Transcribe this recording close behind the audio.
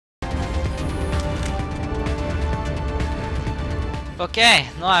Ok,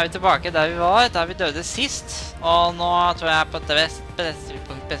 nå er vi tilbake der vi var, der vi døde sist. Og nå tror jeg på det beste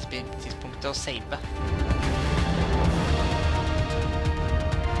tidspunktet å save.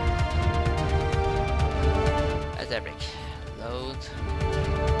 Et øyeblikk. Load.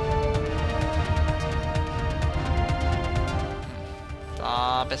 Da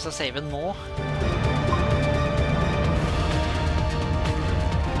er det best å save nå.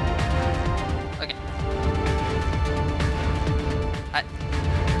 Ok. Nei.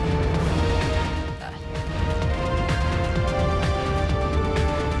 Der.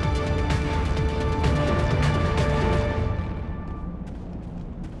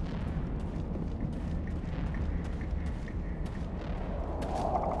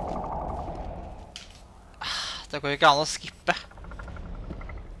 Det går jo ikke an å skippe.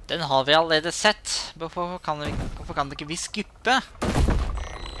 Den har vi allerede sett. Hvorfor kan ikke vi skippe?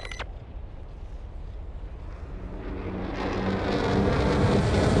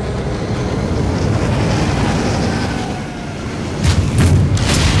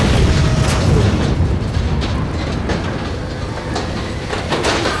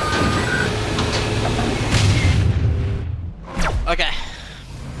 Ok.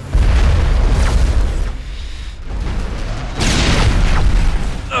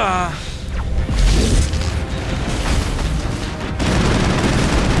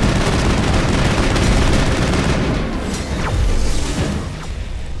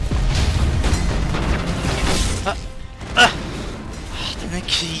 Denne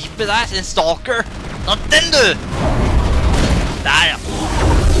kryper der, en stalker. Nå, den du! Der, ja.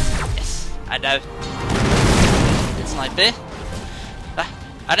 Yes, er død. En sniper. Der,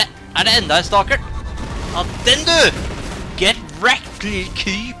 er det enda en stalker? Nå, den du! Get wrecked, lille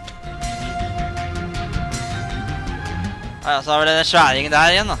kryp. Ja, så har vi denne sværingen der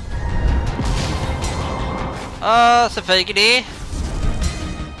igjen, da. Selvfølgelig.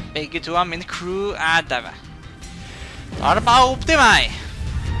 Begge to av min crew er døde. Da er det bare opp til meg.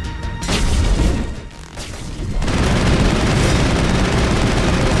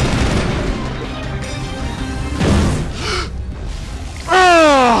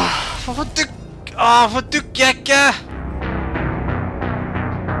 Hvorfor dukker jeg ikke?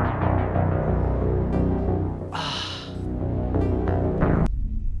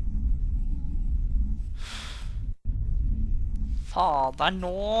 Fader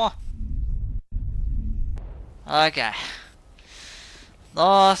nå. Ok.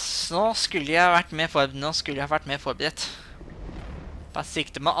 Nå skulle jeg vært mer forberedt. Bare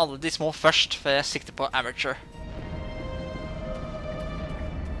sikte med alle de små først, før jeg sikter på amateur.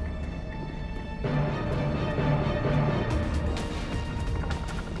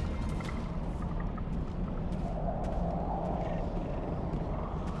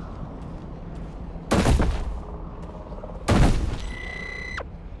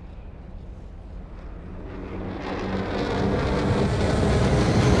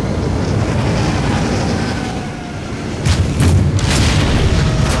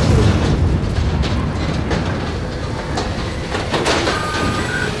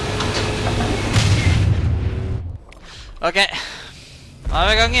 Ok, nå er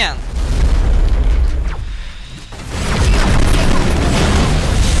vi i gang igjen.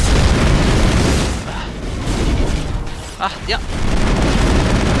 Ja.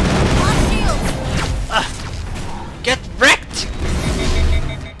 Get wrecked!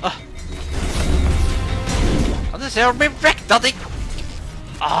 Du ser å bli wrecked av deg.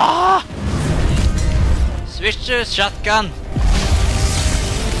 Switch to shotgun.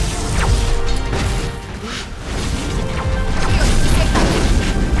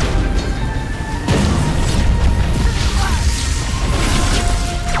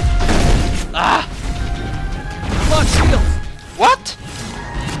 What?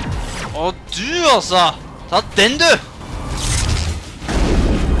 Og du altså! Ta den du!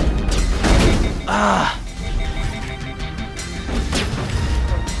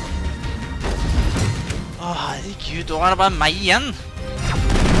 Herregud, da er det bare meg igjen.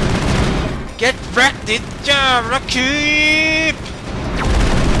 Get wrecked, ditt jævla kryp!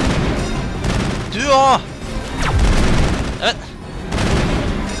 Du også! Jeg vet.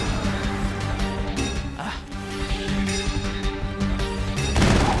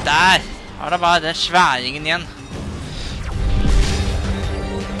 Der har det bare den sværingen igjen.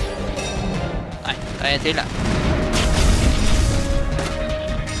 Nei, det er en til, det.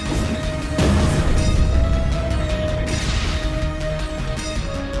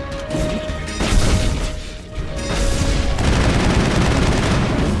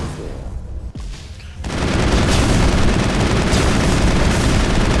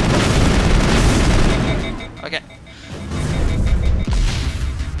 Ok.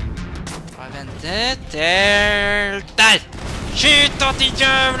 til der! Skyt da, din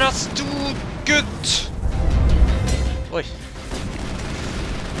jævla storgutt! Oi.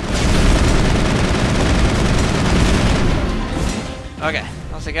 Ok,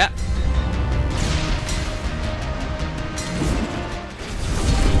 nå stikker jeg.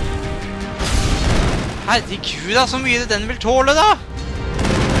 Herregud da, så mye den vil tåle da!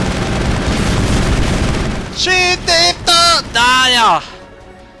 Skyt det da! Der ja!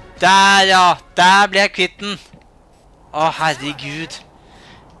 Der ja! Der ble jeg kvitt den. Å herregud.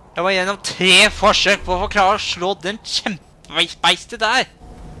 Jeg var gjennom 3 forsøk på å klare å slå den kjempebeistet der.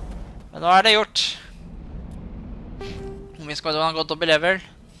 Men nå er det gjort. Vi skal da ha gått opp i level.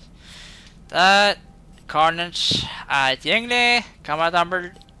 Der. Carnage er tilgjengelig. Camera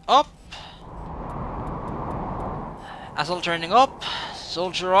dumble opp. Assault turning opp.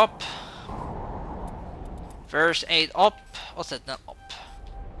 Soldier opp. First aid opp. Og sett den opp.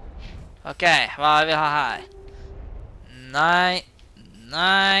 Ok, hva er vi ha her? Nei.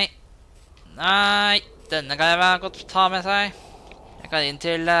 Nei. Nei. Denne kan jeg godt ta med seg. Jeg kan inn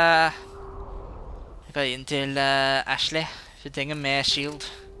til Ashley. Vi trenger mer shield.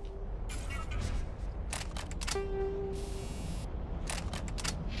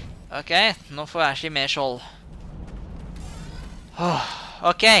 Ok, nå får Ashley mer skjold.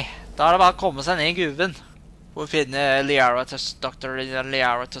 Ok, da er det bare å komme seg ned i gruven. For å finne Dr.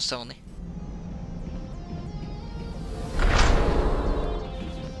 Liara T'soni.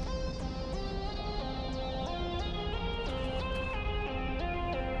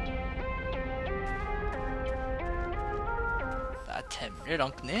 Det er temmelig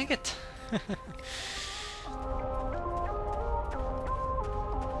langt ned, gitt.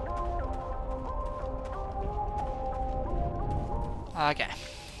 Ok,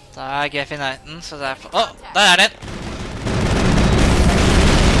 da er Geth i nærheten, så derfor... Åh, der er den!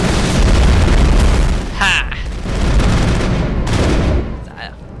 Ha! Der,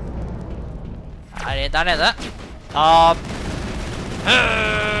 ja. Er det der nede? Der,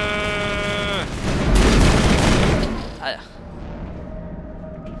 ja.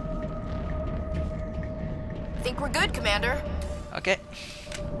 Think we're good, Commander. Ok.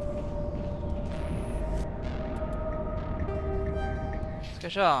 Skal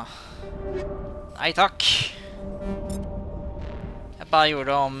vi se. Nei takk. Jeg bare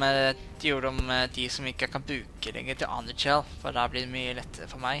gjorde om de som ikke kan bruke lenger til Undertale, for da blir det mye lettere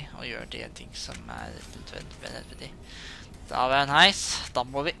for meg å gjøre de ting som er nødvendig. Da var det en heis. Da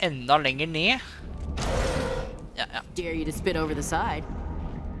må vi enda lenger ned. Ja, ja. Dare you to spit over the side.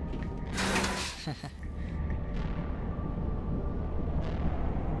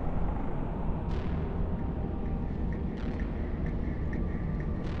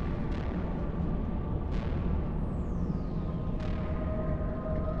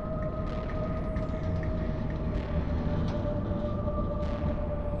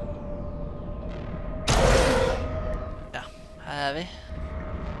 Her er vi.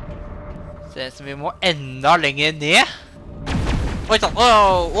 Ser ut som vi må enda lenger ned. Oi sann!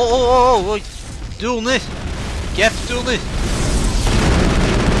 Oi! Droner! Geth-droner!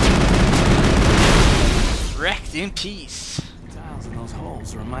 Wrecked in peace. Tiles in those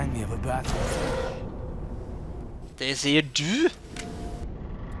holes remind me of a bathroom. Det sier du?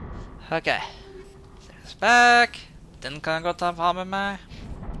 Ok. There's back. Den kan jeg godt ha med meg.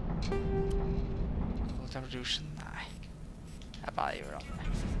 Revolution. Jeg bare gjør det.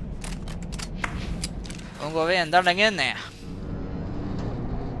 Nå går vi enda lenger ned.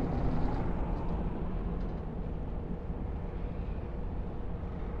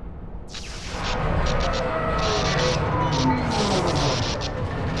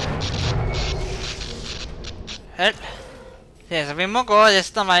 Vel, det så vi må gå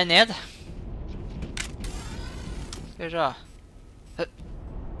resten av veien ned. Skal vi se.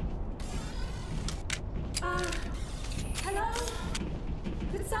 Hello?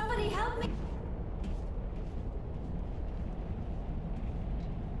 Could somebody help me?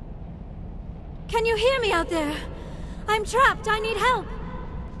 Can you hear me out there? I'm trapped. I need help.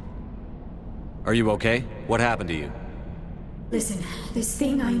 Are you okay? What happened to you? Listen, this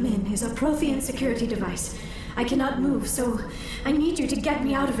thing I'm in is a Prothean security device. I cannot move, so I need you to get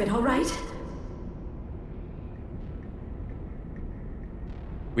me out of it, all right?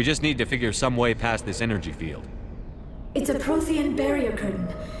 We just need to figure some way past this energy field. It's a Prothean barrier curtain.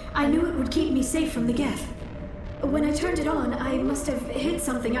 I knew it would keep me safe from the Geth. When I turned it on, I must have hit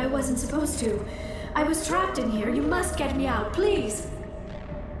something I wasn't supposed to. I was trapped in here. You must get me out, please.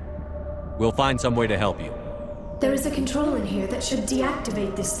 We'll find some way to help you. There is a control in here that should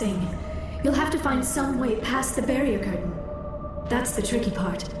deactivate this thing. You'll have to find some way past the barrier curtain. That's the tricky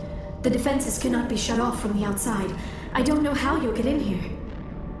part. The defenses cannot be shut off from the outside. I don't know how you'll get in here.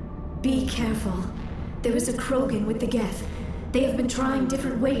 Be careful. There is a Krogan with the Geth. They have been trying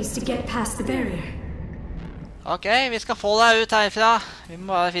different ways to get past the barrier. Ok, vi skal få deg ut herfra. Vi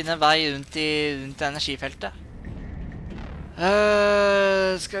må bare finne en vei rundt energifeltet.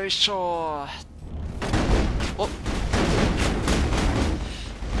 Skal vi se... Åh.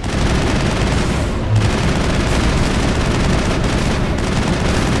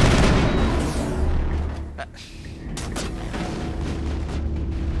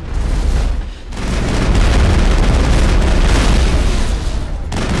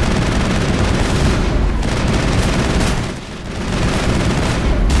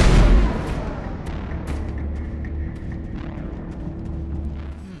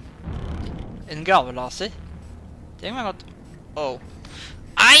 En gravelaser. Det kan godt... Åh.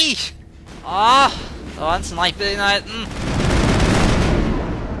 Ei! Ah! Det var en sniper i nærheten.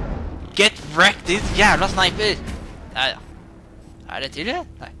 Get wrecked, din jævla sniper! Ja, ja. Er det til, ja?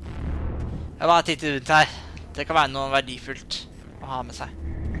 Nei. Jeg bare titter rundt her. Det kan være noe verdifullt å ha med seg.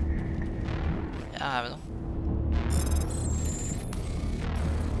 Ja, her er vi nå.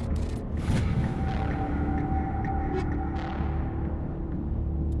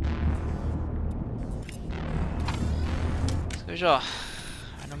 Skal vi se. Er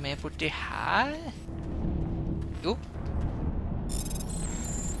det noe mer borti her? Jo.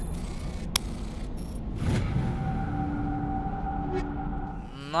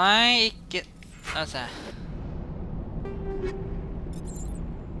 Nei, ikke... La oss se.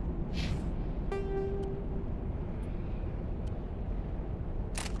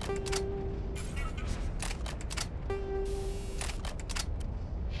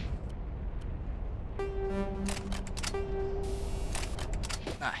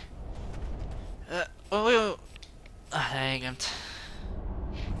 Nei. Oi. Det har jeg glemt.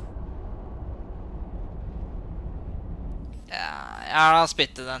 Jeg har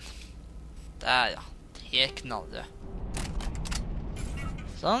spyttet den. Der, ja. Helt knallrød.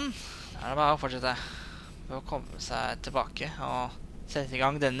 Sånn. Da er det bare å fortsette for å komme seg tilbake og sette i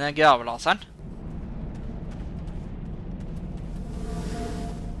gang denne gravelaseren.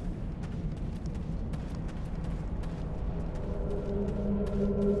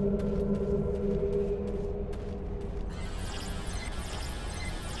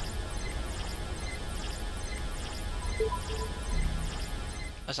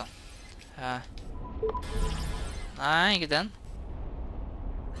 Og sånn. Nei, ikke den.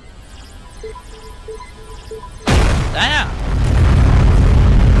 Der, ja.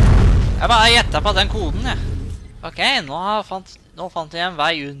 Jeg bare gjettet på den koden, ja. Ok, nå fant jeg en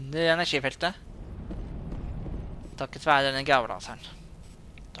vei under energifeltet. Takket være denne gravelaseren.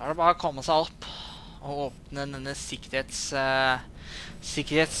 Da er det bare å komme seg opp og åpne denne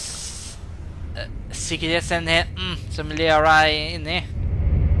sikkerhetsenheten som Liara er inne i.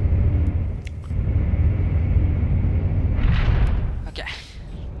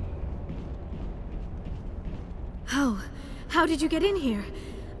 How did you get in here?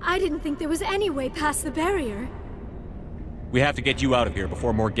 I didn't think there was any way past the barrier. We have to get you out of here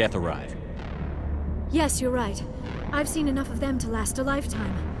before more Geth arrive. Yes, you're right. I've seen enough of them to last a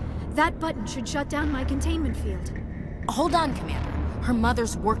lifetime. That button should shut down my containment field. Hold on, Commander. Her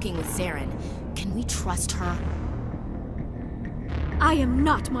mother's working with Saren. Can we trust her? I am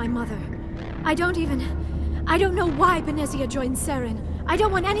not my mother. I don't know why Benezia joined Saren. I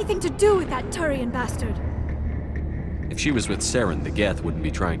don't want anything to do with that Turian bastard. If she was with Saren, the Geth wouldn't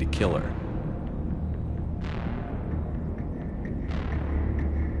be trying to kill her.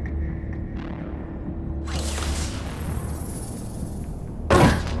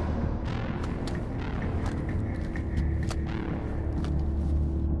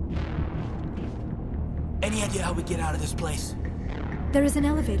 Any idea how we get out of this place? There is an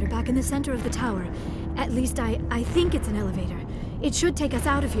elevator back in the center of the tower. At least I think it's an elevator. It should take us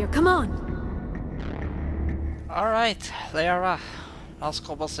out of here. Come on! Alright, Liara. La oss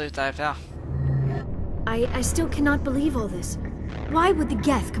komme oss ut derfra. I still cannot believe all this. Why would the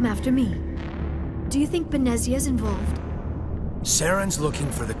Geth come after me? Do you think Benezia's involved? Saren's looking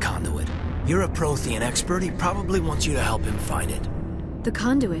for the conduit. You're a Prothean expert. He probably wants you to help him find it. The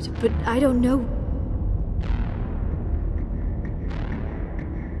conduit? But I don't know...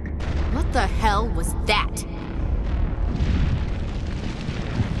 What the hell was that?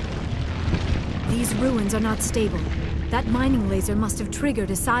 These ruins are not stable. That mining laser must have triggered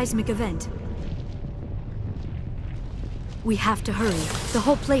a seismic event. We have to hurry. The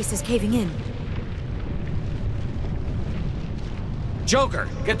whole place is caving in. Joker,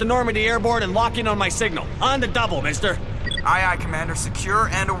 get the Normandy airborne and lock in on my signal. On the double, mister. Aye, aye, Commander. Secure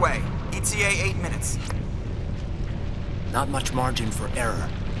and away. ETA 8 minutes. Not much margin for error.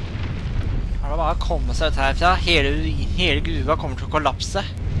 Her det bare å komme seg ut herfra. Hele gruva kommer til å kollapse.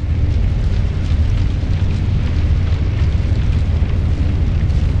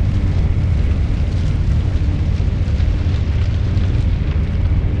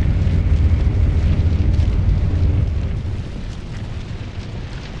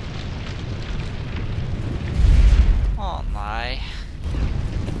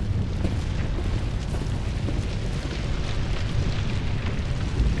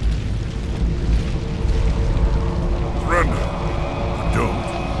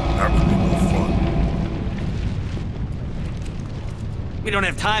 We don't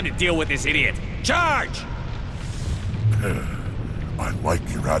have time to deal with this idiot. Charge! I like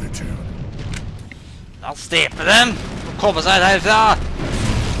your attitude. La oss drepe dem! Og komme seg herfra!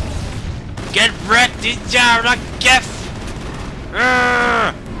 Get wrecked, din jævla Geth!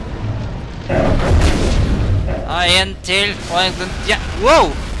 En til, og en... Ja, wow!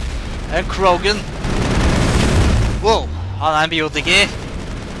 En Krogan. Wow, han en biotiker.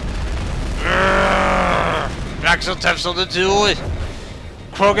 Du ikke så tøff som du tror.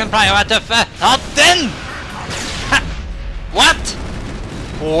 Krogan pleier å være tøffe. Ta den! Ha! What?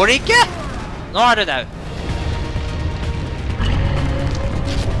 Får det ikke? Nå det død.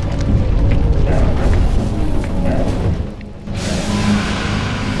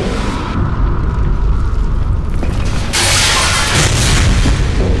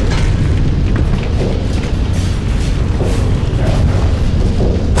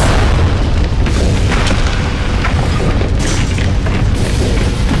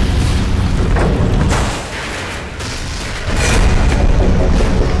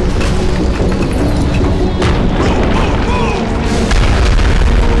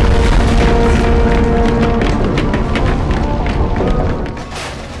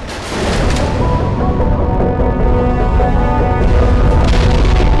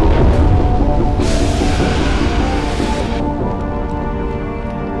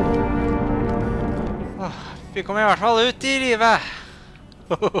 Vi kommer I hvert fall ut I livet.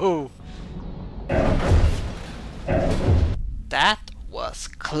 That was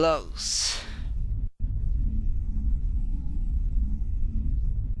close.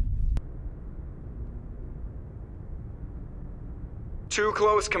 Too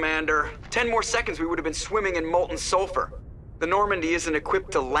close, Commander. 10 more seconds we would have been swimming in molten sulfur. The Normandy isn't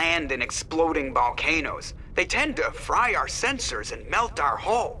equipped to land in exploding volcanoes. They tend to fry our sensors and melt our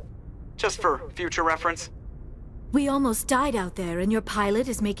hull. Just for future reference. We almost died out there, and your pilot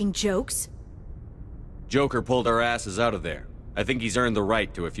is making jokes? Joker pulled our asses out of there. I think he's earned the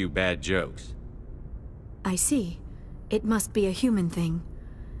right to a few bad jokes. I see. It must be a human thing.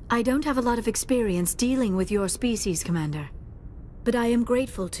 I don't have a lot of experience dealing with your species, Commander. But I am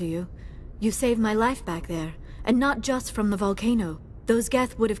grateful to you. You saved my life back there, and not just from the volcano. Those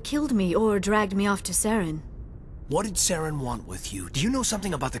Geth would have killed me or dragged me off to Saren. What did Saren want with you? Do you know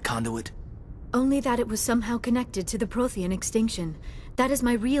something about the conduit? Only that it was somehow connected to the Prothean extinction. That is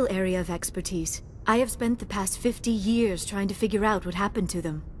my real area of expertise. I have spent the past 50 years trying to figure out what happened to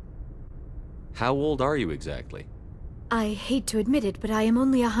them. How old are you exactly? I hate to admit it, but I am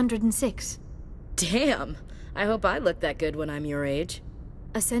only 106. Damn! I hope I look that good when I'm your age.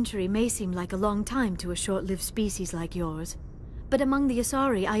 A century may seem like a long time to a short-lived species like yours. But among the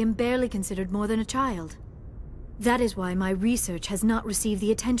Asari, I am barely considered more than a child. That is why my research has not received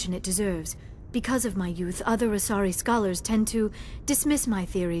the attention it deserves. Because of my youth, other Asari scholars tend to dismiss my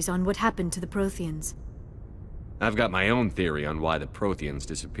theories on what happened to the Protheans. I've got my own theory on why the Protheans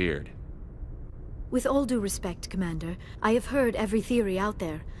disappeared. With all due respect, Commander, I have heard every theory out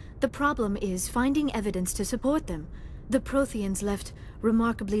there. The problem is finding evidence to support them. The Protheans left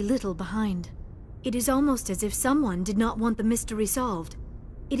remarkably little behind. It is almost as if someone did not want the mystery solved.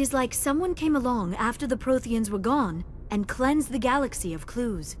 It is like someone came along after the Protheans were gone and cleansed the galaxy of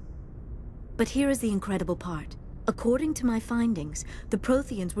clues. But here is the incredible part. According to my findings, the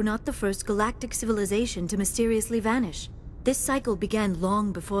Protheans were not the first galactic civilization to mysteriously vanish. This cycle began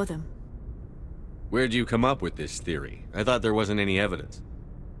long before them. Where'd you come up with this theory? I thought there wasn't any evidence.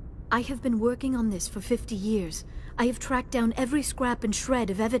 I have been working on this for 50 years. I have tracked down every scrap and shred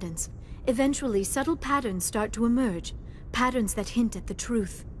of evidence. Eventually, subtle patterns start to emerge, patterns that hint at the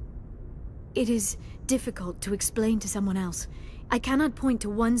truth. It is difficult to explain to someone else. I cannot point to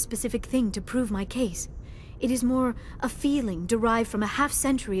one specific thing to prove my case. It is more a feeling derived from a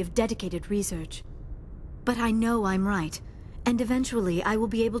half-century of dedicated research. But I know I'm right, and eventually I will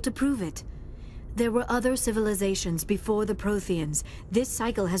be able to prove it. There were other civilizations before the Protheans. This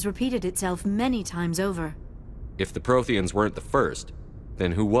cycle has repeated itself many times over. If the Protheans weren't the first,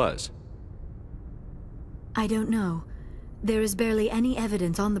 then who was? I don't know. There is barely any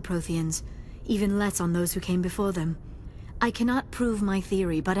evidence on the Protheans, even less on those who came before them. I cannot prove my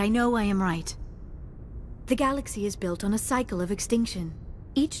theory, but I know I am right. The galaxy is built on a cycle of extinction.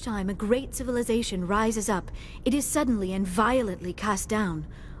 Each time a great civilization rises up, it is suddenly and violently cast down.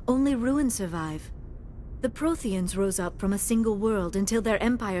 Only ruins survive. The Protheans rose up from a single world until their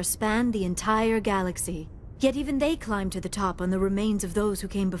empire spanned the entire galaxy. Yet even they climbed to the top on the remains of those who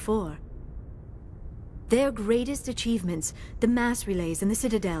came before. Their greatest achievements, the mass relays and the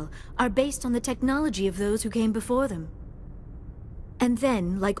Citadel, are based on the technology of those who came before them. And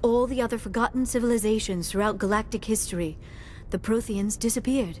then, like all the other forgotten civilizations throughout galactic history, the Protheans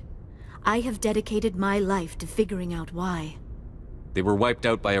disappeared. I have dedicated my life to figuring out why. They were wiped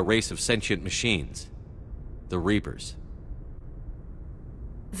out by a race of sentient machines. The Reapers.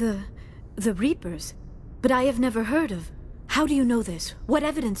 The Reapers? But I have never heard of. How do you know this? What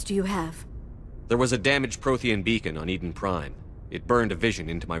evidence do you have? There was a damaged Prothean beacon on Eden Prime. It burned a vision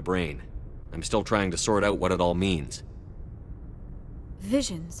into my brain. I'm still trying to sort out what it all means.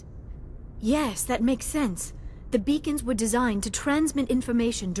 Visions? Yes, that makes sense. The beacons were designed to transmit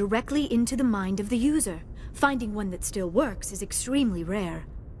information directly into the mind of the user. Finding one that still works is extremely rare.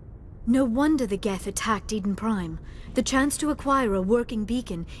 No wonder the Geth attacked Eden Prime. The chance to acquire a working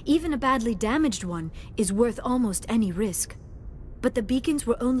beacon, even a badly damaged one, is worth almost any risk. But the beacons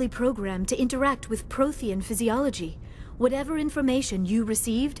were only programmed to interact with Prothean physiology. Whatever information you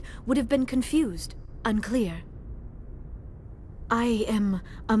received would have been confused, unclear. I am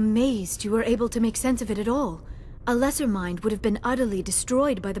amazed you were able to make sense of it at all. A lesser mind would have been utterly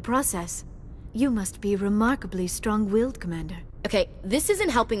destroyed by the process. You must be remarkably strong-willed, Commander. Okay, this isn't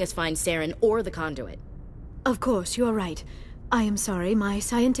helping us find Saren or the conduit. Of course, you're right. I am sorry, my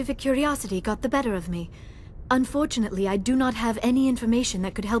scientific curiosity got the better of me. Unfortunately, I do not have any information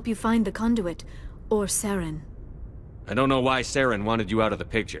that could help you find the conduit, or Saren. I don't know why Saren wanted you out of the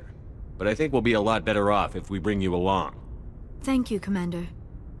picture, but I think we'll be a lot better off if we bring you along. Thank you, Commander.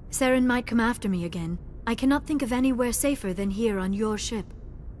 Saren might come after me again. I cannot think of anywhere safer than here on your ship.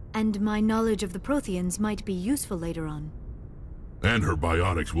 And my knowledge of the Protheans might be useful later on. And her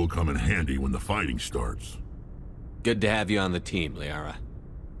biotics will come in handy when the fighting starts. Good to have you on the team, Liara.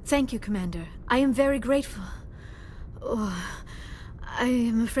 Thank you, Commander. I am very grateful. Oh, I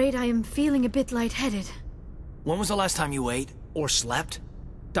am afraid I am feeling a bit lightheaded. When was the last time you ate, or slept?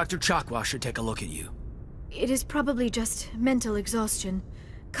 Dr. Chakwa should take a look at you. It is probably just mental exhaustion,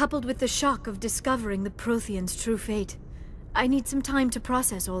 coupled with the shock of discovering the Protheans' true fate. I need some time to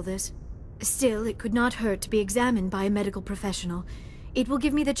process all this. Still, it could not hurt to be examined by a medical professional. It will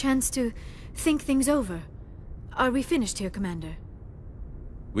give me the chance to think things over. Are we finished here, Commander?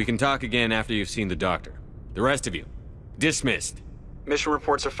 We can talk again after you've seen the doctor. The rest of you, dismissed. Mission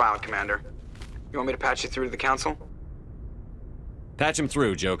reports are filed, Commander. You want me to patch you through to the Council? Patch him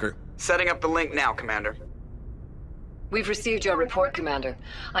through, Joker. Setting up the link now, Commander. We've received your report, Commander.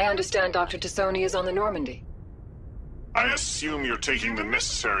 I understand Dr. T'soni is on the Normandy. I assume you're taking the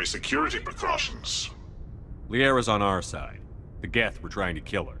necessary security precautions. Liara's on our side. The Geth were trying to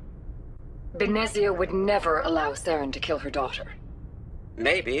kill her. Benezia would never allow Saren to kill her daughter.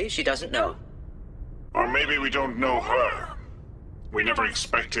 Maybe she doesn't know. Or maybe we don't know her. We never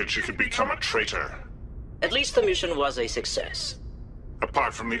expected she could become a traitor. At least the mission was a success.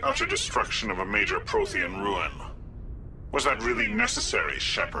 Apart from the utter destruction of a major Prothean ruin. Was that really necessary,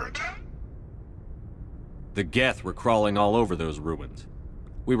 Shepard? The Geth were crawling all over those ruins.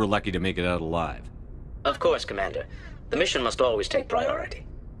 We were lucky to make it out alive. Of course, Commander. The mission must always take priority.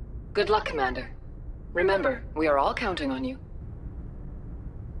 Good luck, Commander. Remember, we are all counting on you.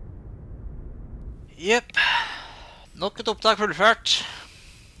 Jepp. Nok et opptak fullført.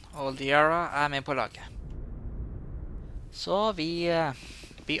 Og Liara med på laget. Så vi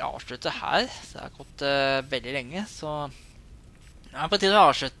avslutter her. Det har gått veldig lenge, så det er på tide å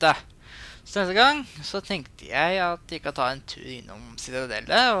avslutte. Så neste gang så tenkte jeg at jeg kan ta en tur innom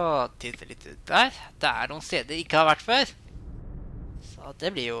Citadellet og titte litt ut der. Det er noen steder jeg ikke har vært før. Så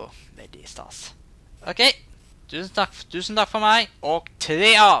det blir jo veldig stas. Ok, tusen takk for meg, og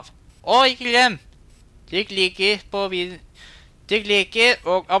 3 av. Og ikke glem, trykk liker på videoen. Trykk liker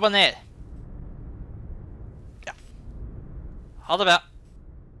og abonner. Ja. Ha det bra.